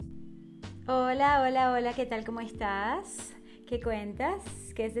Hola, hola, hola, ¿qué tal? ¿Cómo estás? ¿Qué cuentas?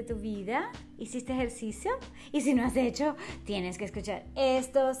 ¿Qué es de tu vida? ¿Hiciste ejercicio? Y si no has hecho, tienes que escuchar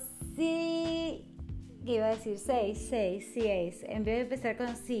esto. Sí, que iba a decir seis. En vez de empezar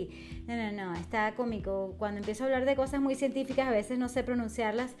con sí. No, está cómico. Cuando empiezo a hablar de cosas muy científicas, a veces no sé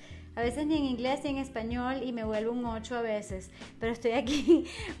pronunciarlas. A veces ni en inglés ni en español y me vuelvo un 8 a veces. Pero estoy aquí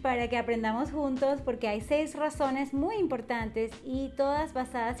para que aprendamos juntos porque hay 6 razones muy importantes y todas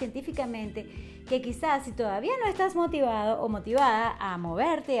basadas científicamente que quizás si todavía no estás motivado o motivada a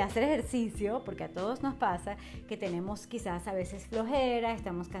moverte, a hacer ejercicio, porque a todos nos pasa que tenemos quizás a veces flojera,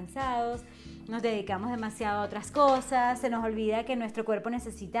 estamos cansados, nos dedicamos demasiado a otras cosas, se nos olvida que nuestro cuerpo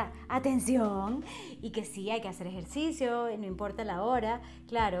necesita atención y que sí hay que hacer ejercicio, no importa la hora.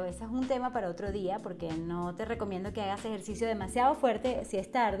 Claro, ese es un tema para otro día porque no te recomiendo que hagas ejercicio demasiado fuerte si es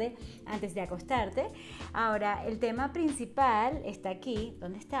tarde, antes de acostarte. Ahora, el tema principal está aquí.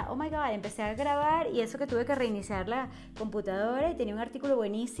 ¿Dónde está? Oh my God, empecé a grabar y eso que tuve que reiniciar la computadora y tenía un artículo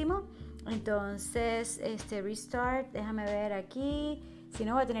buenísimo. Entonces, restart, déjame ver aquí. Si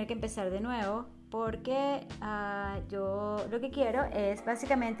no, voy a tener que empezar de nuevo porque yo lo que quiero es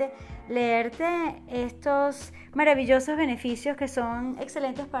básicamente leerte estos maravillosos beneficios que son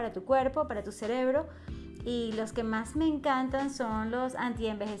excelentes para tu cuerpo, para tu cerebro. Y los que más me encantan son los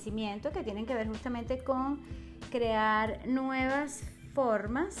anti-envejecimiento, que tienen que ver justamente con crear nuevas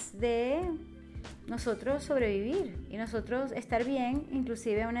formas de nosotros sobrevivir y nosotros estar bien,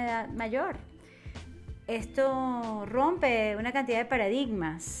 inclusive a una edad mayor. Esto rompe una cantidad de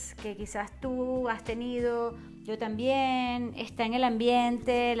paradigmas que quizás tú has tenido, yo también, está en el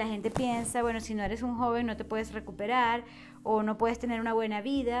ambiente, la gente piensa, bueno, si no eres un joven no te puedes recuperar o no puedes tener una buena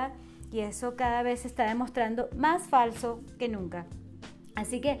vida, y eso cada vez se está demostrando más falso que nunca.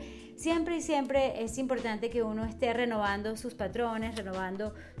 Así que siempre es importante que uno esté renovando sus patrones,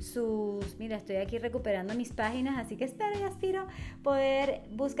 renovando sus... Mira, estoy aquí recuperando mis páginas, así que espero y aspiro poder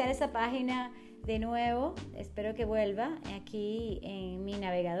buscar esa página de nuevo. Espero que vuelva aquí en mi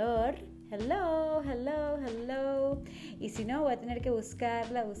navegador. Hello. Y si no, voy a tener que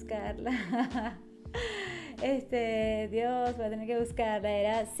buscarla. Dios, voy a tener que buscarla.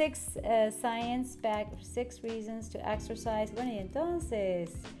 Era Science Back, 6 Reasons to Exercise. Bueno, y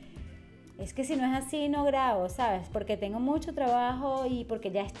entonces, es que si no es así, no grabo, ¿sabes? Porque tengo mucho trabajo y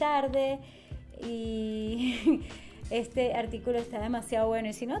porque ya es tarde y este artículo está demasiado bueno.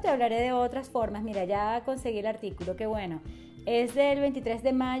 Y si no, te hablaré de otras formas. Mira, ya conseguí el artículo, qué bueno. Es del 23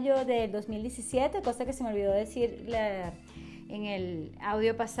 de mayo del 2017, cosa que se me olvidó decir en el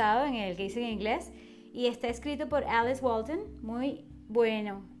audio pasado, en el que hice en inglés. Y está escrito por Alice Walton, muy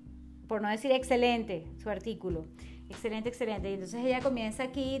bueno, por no decir excelente, su artículo. Excelente. Y entonces ella comienza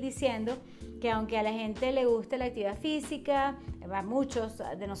aquí diciendo que aunque a la gente le gusta la actividad física, a muchos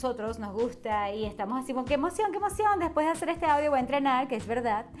de nosotros nos gusta y estamos así como, qué emoción, después de hacer este audio voy a entrenar, que es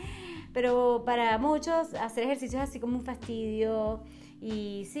verdad. Pero para muchos hacer ejercicio es así como un fastidio.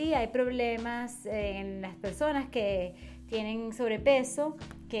 Y sí, hay problemas en las personas que tienen sobrepeso,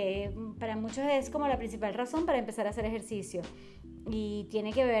 que para muchos es como la principal razón para empezar a hacer ejercicio. Y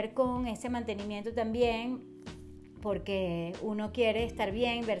tiene que ver con ese mantenimiento también, porque uno quiere estar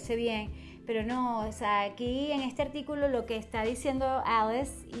bien, verse bien, pero no, o sea, aquí en este artículo lo que está diciendo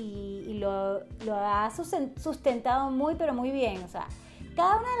Alice y lo ha sustentado muy, pero muy bien, o sea,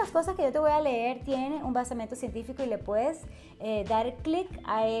 cada una de las cosas que yo te voy a leer tiene un basamento científico y le puedes dar clic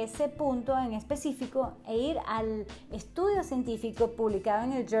a ese punto en específico e ir al estudio científico publicado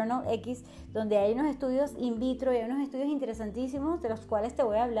en el Journal X, donde hay unos estudios in vitro y hay unos estudios interesantísimos de los cuales te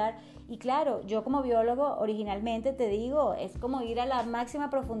voy a hablar. Y claro, yo como biólogo originalmente te digo, es como ir a la máxima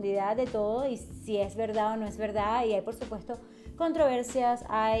profundidad de todo y si es verdad o no es verdad, y hay por supuesto controversias,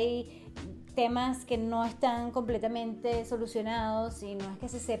 hay temas que no están completamente solucionados y no es que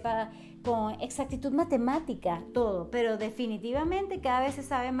se sepa con exactitud matemática todo, pero definitivamente cada vez se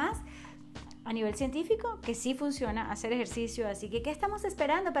sabe más a nivel científico que sí funciona hacer ejercicio. Así que, ¿qué estamos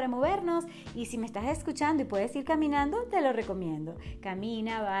esperando para movernos? Y si me estás escuchando y puedes ir caminando, te lo recomiendo.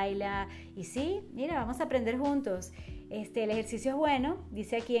 Camina, baila y sí, mira, vamos a aprender juntos. El ejercicio es bueno,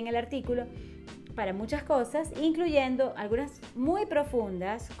 dice aquí en el artículo, para muchas cosas, incluyendo algunas muy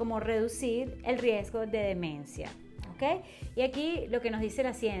profundas, como reducir el riesgo de demencia. ¿Okay? Y aquí lo que nos dice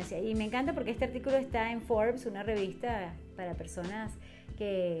la ciencia, y me encanta porque este artículo está en Forbes, una revista para personas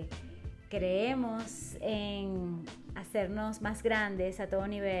que creemos en hacernos más grandes a todo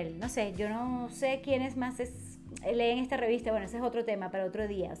nivel. No sé, yo no sé quiénes más leen esta revista, bueno, ese es otro tema para otro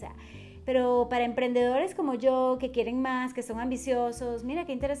día, o sea, pero para emprendedores como yo, que quieren más, que son ambiciosos, mira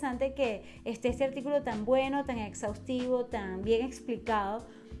qué interesante que esté este artículo tan bueno, tan exhaustivo, tan bien explicado,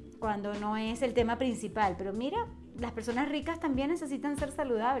 cuando no es el tema principal. Pero mira, las personas ricas también necesitan ser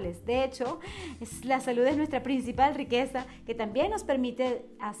saludables. De hecho, la salud es nuestra principal riqueza, que también nos permite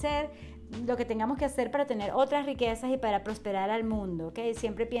hacer lo que tengamos que hacer para tener otras riquezas y para prosperar al mundo, ¿ok?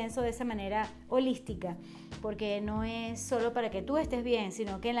 Siempre pienso de esa manera holística, porque no es solo para que tú estés bien,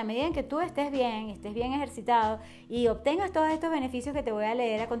 sino que en la medida en que tú estés bien ejercitado y obtengas todos estos beneficios que te voy a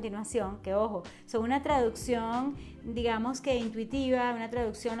leer a continuación, que ojo, son una traducción, digamos que intuitiva, una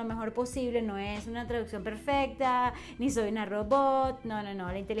traducción lo mejor posible, no es una traducción perfecta, ni soy una robot, no,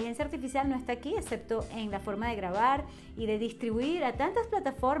 la inteligencia artificial no está aquí, excepto en la forma de grabar y de distribuir a tantas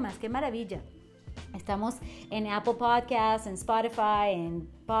plataformas. ¡Qué maravilla! Estamos en Apple Podcasts, en Spotify, en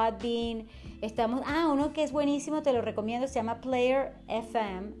Podbean. Estamos, uno que es buenísimo, te lo recomiendo, se llama Player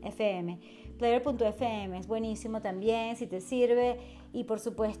FM. Player.fm es buenísimo también, si te sirve. Y por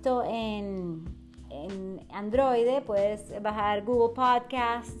supuesto en Android puedes bajar Google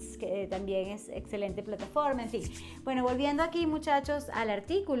Podcasts, que también es excelente plataforma, en fin. Bueno, volviendo aquí, muchachos, al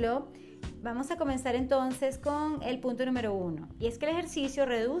artículo, vamos a comenzar entonces con el punto número 1, y es que el ejercicio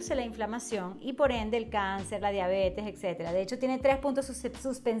reduce la inflamación y por ende el cáncer, la diabetes, etc. De hecho, tiene 3 puntos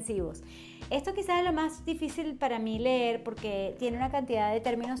suspensivos. Esto quizás es lo más difícil para mí leer porque tiene una cantidad de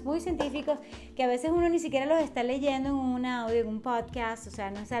términos muy científicos que a veces uno ni siquiera los está leyendo en un audio, en un podcast, o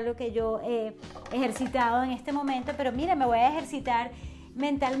sea, no es algo que yo he ejercitado en este momento, pero mira, me voy a ejercitar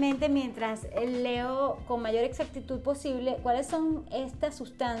mentalmente mientras leo con mayor exactitud posible cuáles son estas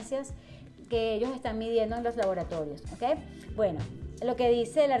sustancias que ellos están midiendo en los laboratorios, ¿ok? Bueno, lo que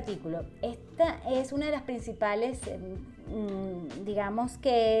dice el artículo, esta es una de las principales, digamos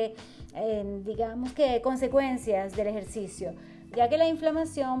que consecuencias del ejercicio, ya que la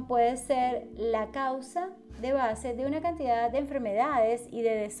inflamación puede ser la causa de base de una cantidad de enfermedades y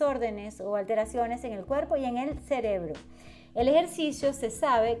de desórdenes o alteraciones en el cuerpo y en el cerebro. El ejercicio se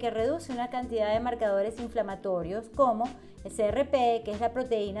sabe que reduce una cantidad de marcadores inflamatorios como el CRP, que es la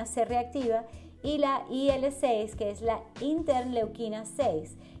proteína C reactiva, y la IL-6, que es la interleuquina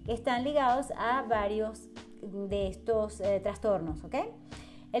 6, que están ligados a varios de estos trastornos, ¿ok?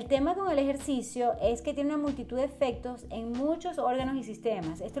 El tema con el ejercicio es que tiene una multitud de efectos en muchos órganos y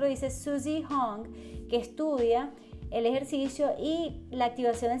sistemas. Esto lo dice Susie Hong, que estudia el ejercicio y la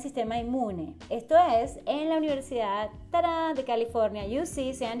activación del sistema inmune. Esto es en la Universidad de California,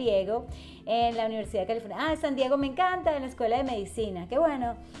 UC San Diego, en la Universidad de California. San Diego me encanta, en la Escuela de Medicina, qué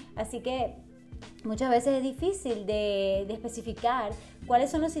bueno. Así que muchas veces es difícil de especificar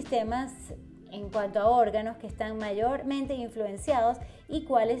cuáles son los sistemas en cuanto a órganos que están mayormente influenciados y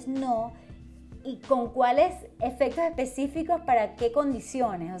cuáles no, y con cuáles efectos específicos para qué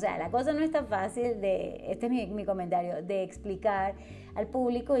condiciones. O sea, la cosa no es tan fácil este es mi comentario, de explicar al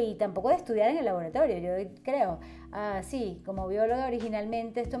público y tampoco de estudiar en el laboratorio, yo creo. Sí, como bióloga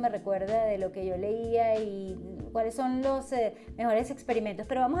originalmente esto me recuerda de lo que yo leía y cuáles son los mejores experimentos,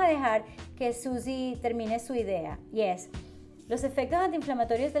 pero vamos a dejar que Susie termine su idea, y es: los efectos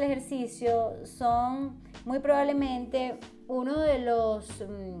antiinflamatorios del ejercicio son muy probablemente uno de los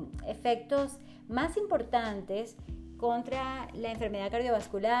efectos más importantes contra la enfermedad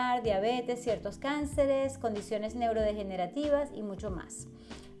cardiovascular, diabetes, ciertos cánceres, condiciones neurodegenerativas y mucho más.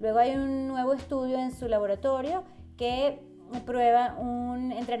 Luego hay un nuevo estudio en su laboratorio que prueba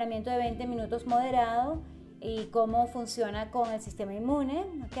un entrenamiento de 20 minutos moderado y cómo funciona con el sistema inmune,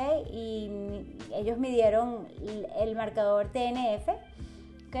 ¿ok? Y ellos midieron el marcador TNF,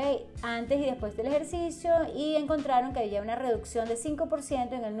 ¿ok?, antes y después del ejercicio, y encontraron que había una reducción de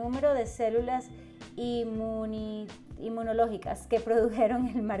 5% en el número de células inmunológicas que produjeron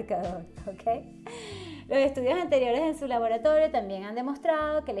el marcador, ¿ok? Los estudios anteriores en su laboratorio también han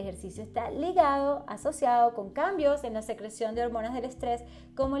demostrado que el ejercicio está asociado con cambios en la secreción de hormonas del estrés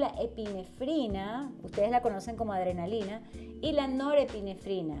como la epinefrina, ustedes la conocen como adrenalina, y la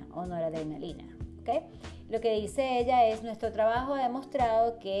norepinefrina o noradrenalina, ¿ok? Lo que dice ella es: nuestro trabajo ha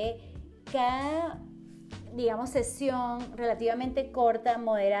demostrado que cada, sesión relativamente corta,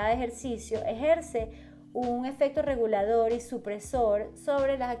 moderada de ejercicio ejerce un efecto regulador y supresor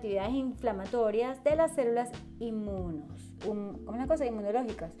sobre las actividades inflamatorias de las células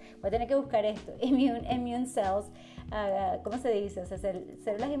inmunológicas. Voy a tener que buscar esto. Immune cells, ¿cómo se dice? O sea,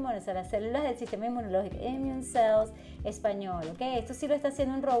 células inmunes, o sea, las células del sistema inmunológico. Immune cells, español, ¿ok? Esto sí lo está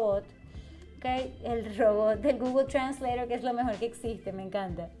haciendo un robot, ¿ok? El robot del Google Translator, que es lo mejor que existe, me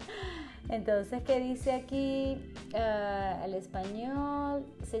encanta. Entonces, ¿qué dice aquí? Al español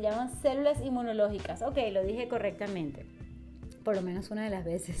se llaman células inmunológicas. Ok, lo dije correctamente. por lo menos una de las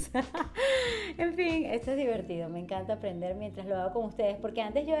veces. En fin, esto es divertido, me encanta aprender mientras lo hago con ustedes, porque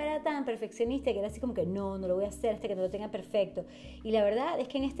antes yo era tan perfeccionista que era así como que no lo voy a hacer hasta que no lo tenga perfecto. Y la verdad es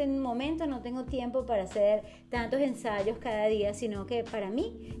que en este momento no tengo tiempo para hacer tantos ensayos cada día, sino que para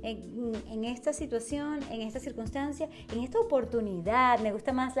mí, en esta situación, en esta circunstancia, en esta oportunidad, me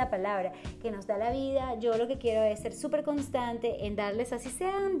gusta más la palabra, que nos da la vida, yo lo que quiero es ser súper constante en darles, así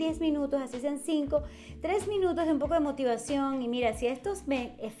sean 10 minutos, así sean 5, 3 minutos de un poco de motivación. Y mira, si estos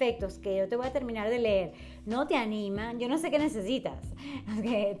efectos que yo te voy a terminar de leer no te animan, yo no sé qué necesitas.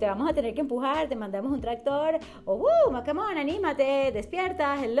 Okay, te vamos a tener que empujar, te mandamos un tractor, o come on, anímate,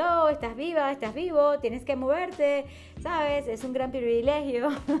 despierta, hello, estás viva, estás vivo, tienes que moverte, ¿sabes? Es un gran privilegio.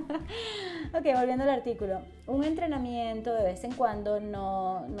 Ok, volviendo al artículo. Un entrenamiento de vez en cuando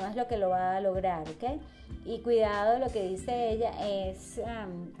no es lo que lo va a lograr, ¿ok? Y cuidado, lo que dice ella es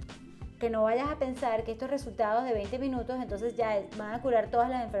que no vayas a pensar que estos resultados de 20 minutos entonces ya van a curar todas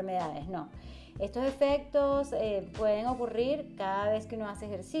las enfermedades. No. Estos efectos pueden ocurrir cada vez que uno hace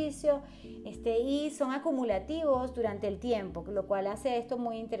ejercicio y son acumulativos durante el tiempo, lo cual hace esto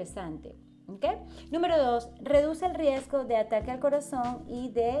muy interesante. ¿Okay? Número 2, reduce el riesgo de ataque al corazón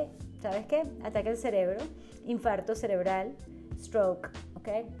y de, ¿sabes qué? Ataque al cerebro, infarto cerebral, stroke,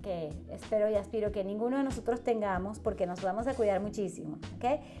 ¿okay? Que espero y aspiro que ninguno de nosotros tengamos, porque nos vamos a cuidar muchísimo,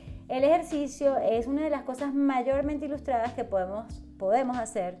 ¿okay? El ejercicio es una de las cosas mayormente ilustradas que podemos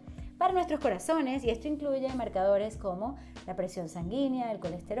hacer para nuestros corazones, y esto incluye marcadores como la presión sanguínea, el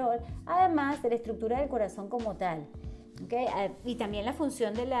colesterol, además de la estructura del corazón como tal. Okay, y también la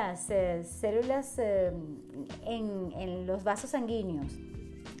función de las células en los vasos sanguíneos.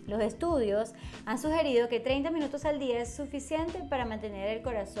 Los estudios han sugerido que 30 minutos al día es suficiente para mantener el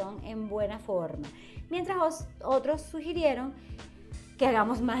corazón en buena forma, mientras otros sugirieron que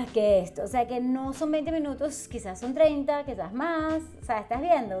hagamos más que esto, o sea que no son 20 minutos, quizás son 30, quizás más, o sea, estás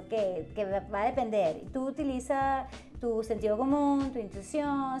viendo que va a depender. Tú utiliza tu sentido común, tu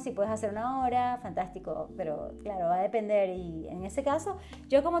intuición, si puedes hacer una hora, fantástico, pero claro, va a depender. Y en ese caso,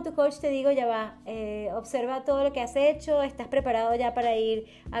 yo como tu coach te digo, ya va, observa todo lo que has hecho, estás preparado ya para ir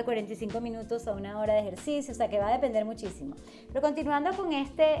a 45 minutos a una hora de ejercicio, o sea que va a depender muchísimo. Pero continuando con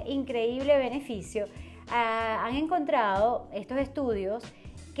este increíble beneficio, han encontrado estos estudios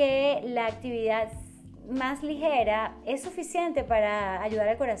que la actividad más ligera es suficiente para ayudar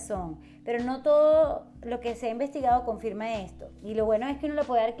al corazón, pero no todo lo que se ha investigado confirma esto. Y lo bueno es que uno le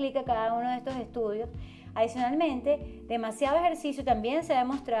puede dar clic a cada uno de estos estudios. Adicionalmente, demasiado ejercicio también se ha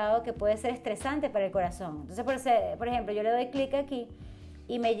demostrado que puede ser estresante para el corazón. Entonces, por ejemplo, yo le doy clic aquí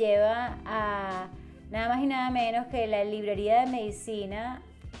y me lleva a nada más y nada menos que la librería de medicina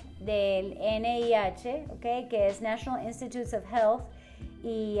del NIH, ¿okay? Que es National Institutes of Health,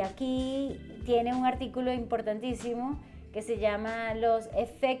 y aquí tiene un artículo importantísimo que se llama los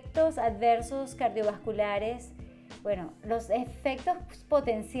efectos adversos cardiovasculares, bueno, los efectos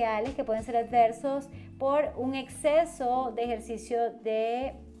potenciales que pueden ser adversos por un exceso de ejercicio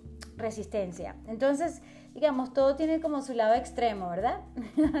de resistencia. Entonces, digamos, todo tiene como su lado extremo, ¿verdad?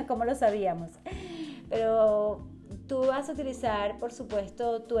 Como lo sabíamos. Pero tú vas a utilizar, por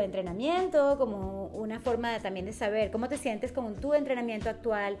supuesto, tu entrenamiento como una forma también de saber cómo te sientes con tu entrenamiento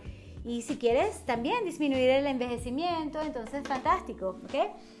actual. Y si quieres también disminuir el envejecimiento, entonces fantástico,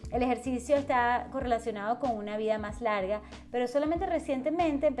 ¿ok? El ejercicio está correlacionado con una vida más larga, pero solamente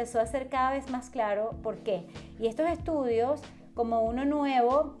recientemente empezó a ser cada vez más claro por qué. Y estos estudios, como uno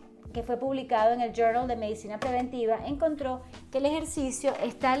nuevo que fue publicado en el Journal de Medicina Preventiva, encontró que el ejercicio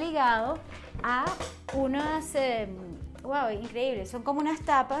está ligado a unas, increíbles, son como unas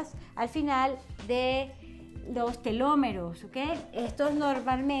tapas al final de los telómeros, ¿ok? Estos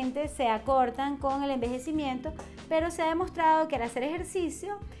normalmente se acortan con el envejecimiento, pero se ha demostrado que al hacer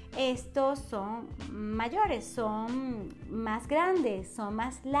ejercicio, estos son mayores, son más grandes, son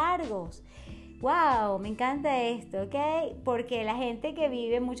más largos. ¡Wow! Me encanta esto, ¿ok? Porque la gente que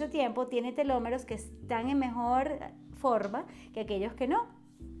vive mucho tiempo tiene telómeros que están en mejor forma que aquellos que no.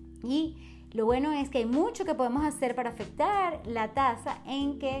 Y lo bueno es que hay mucho que podemos hacer para afectar la tasa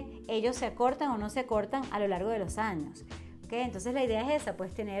en que ellos se acortan o no se acortan a lo largo de los años. ¿Okay? Entonces la idea es esa,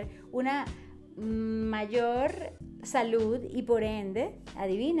 pues tener una mayor salud y por ende,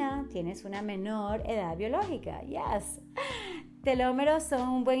 adivina, tienes una menor edad biológica. ¡Yes! Telómeros son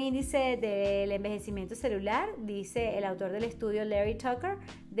un buen índice del envejecimiento celular, dice el autor del estudio Larry Tucker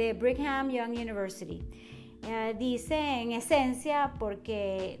de Brigham Young University. Dice en esencia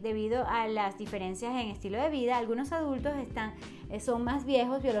porque debido a las diferencias en estilo de vida, algunos adultos son más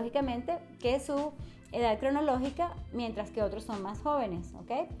viejos biológicamente que su edad cronológica, mientras que otros son más jóvenes,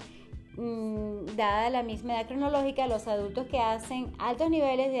 ¿ok? dada la misma edad cronológica, los adultos que hacen altos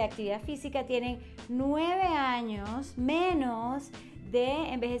niveles de actividad física tienen 9 años menos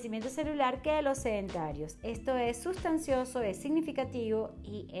de envejecimiento celular que los sedentarios. Esto es sustancioso, es significativo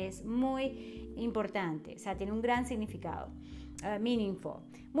y es muy importante. O sea, tiene un gran significado. Meaningful.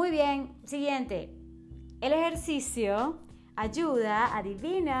 Muy bien, siguiente. El ejercicio ayuda,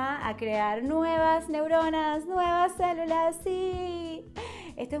 adivina, a crear nuevas neuronas, nuevas células. Sí.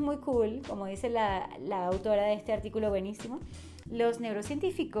 Esto es muy cool, como dice la autora de este artículo buenísimo. Los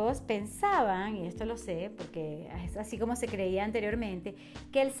neurocientíficos pensaban, y esto lo sé porque es así como se creía anteriormente,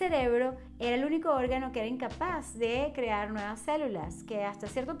 que el cerebro era el único órgano que era incapaz de crear nuevas células, que hasta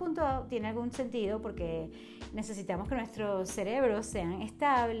cierto punto tiene algún sentido porque necesitamos que nuestros cerebros sean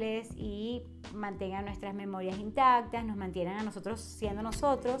estables y mantengan nuestras memorias intactas, nos mantienen a nosotros siendo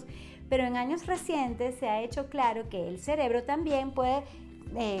nosotros, pero en años recientes se ha hecho claro que el cerebro también puede,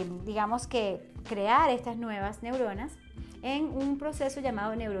 digamos que, crear estas nuevas neuronas en un proceso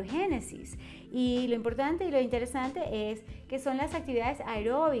llamado neurogénesis. Y lo importante y lo interesante es que son las actividades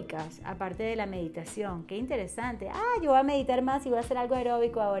aeróbicas, aparte de la meditación. Qué interesante. Yo voy a meditar más y voy a hacer algo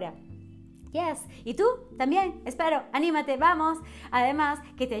aeróbico ahora. Yes. Y tú también, espero, anímate, vamos. Además,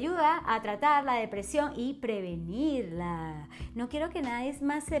 que te ayuda a tratar la depresión y prevenirla. No quiero que nadie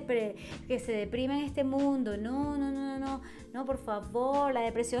más que se deprima en este mundo. No, por favor. La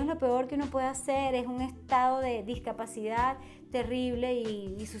depresión es lo peor que uno puede hacer. Es un estado de discapacidad terrible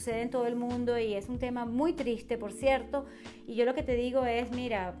y sucede en todo el mundo y es un tema muy triste, por cierto. Y yo lo que te digo es,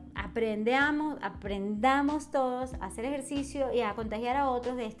 mira, aprendamos todos a hacer ejercicio y a contagiar a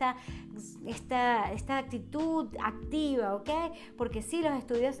otros de esta actitud activa, ¿ok? Porque sí, los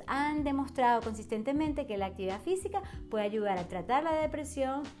estudios han demostrado consistentemente que la actividad física puede ayudar a tratar la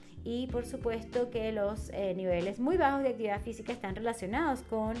depresión y por supuesto que los niveles muy bajos de actividad física están relacionados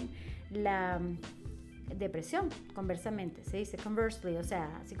con la depresión, conversamente, se dice conversely, o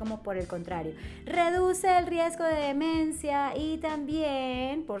sea, así como por el contrario. Reduce el riesgo de demencia y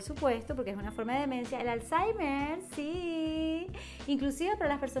también, por supuesto, porque es una forma de demencia, el Alzheimer, sí. Inclusive para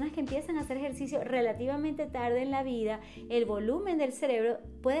las personas que empiezan a hacer ejercicio relativamente tarde en la vida, el volumen del cerebro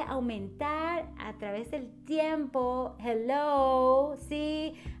puede aumentar a través del tiempo. Hello,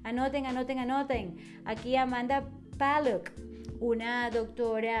 sí, anoten. Aquí Amanda Paluk, una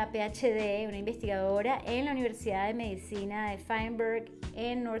doctora PhD, una investigadora en la Universidad de Medicina de Feinberg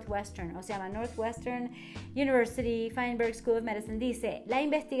en Northwestern, o se llama Northwestern University Feinberg School of Medicine, dice, la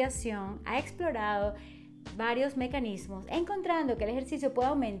investigación ha explorado varios mecanismos, encontrando que el ejercicio puede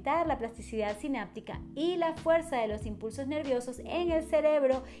aumentar la plasticidad sináptica y la fuerza de los impulsos nerviosos en el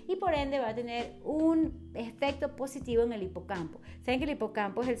cerebro y por ende va a tener un efecto positivo en el hipocampo. Saben que el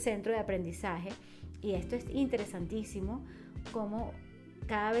hipocampo es el centro de aprendizaje y esto es interesantísimo, como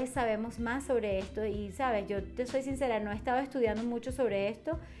cada vez sabemos más sobre esto y sabes, yo te soy sincera, no he estado estudiando mucho sobre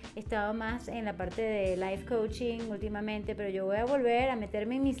esto, he estado más en la parte de life coaching últimamente, pero yo voy a volver a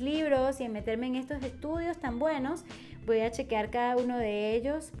meterme en mis libros y a meterme en estos estudios tan buenos, voy a chequear cada uno de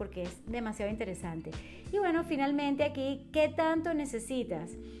ellos porque es demasiado interesante. Y bueno, finalmente aquí, ¿qué tanto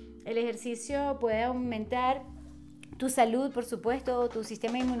necesitas? El ejercicio puede aumentar tu salud, por supuesto, tu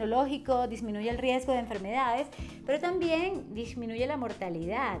sistema inmunológico, disminuye el riesgo de enfermedades, pero también disminuye la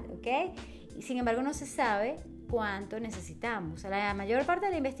mortalidad, ¿ok? Y sin embargo, no se sabe cuánto necesitamos. La mayor parte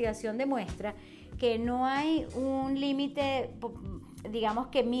de la investigación demuestra que no hay un límite, digamos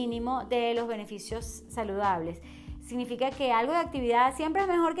que mínimo, de los beneficios saludables. Significa que algo de actividad siempre es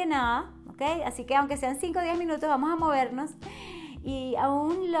mejor que nada, ¿ok? Así que aunque sean 5 o 10 minutos, vamos a movernos. Y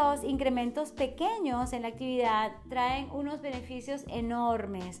aún los incrementos pequeños en la actividad traen unos beneficios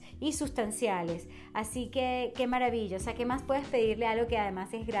enormes y sustanciales. Así que qué maravilla, o sea, ¿qué más puedes pedirle a algo que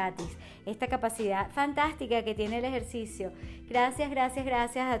además es gratis? Esta capacidad fantástica que tiene el ejercicio. Gracias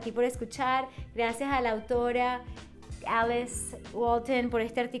a ti por escuchar, gracias a la autora Alice Walton por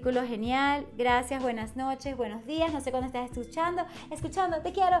este artículo genial. Gracias, buenas noches, buenos días, no sé cuándo estás escuchando,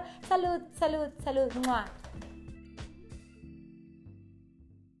 te quiero, salud. ¡Mua!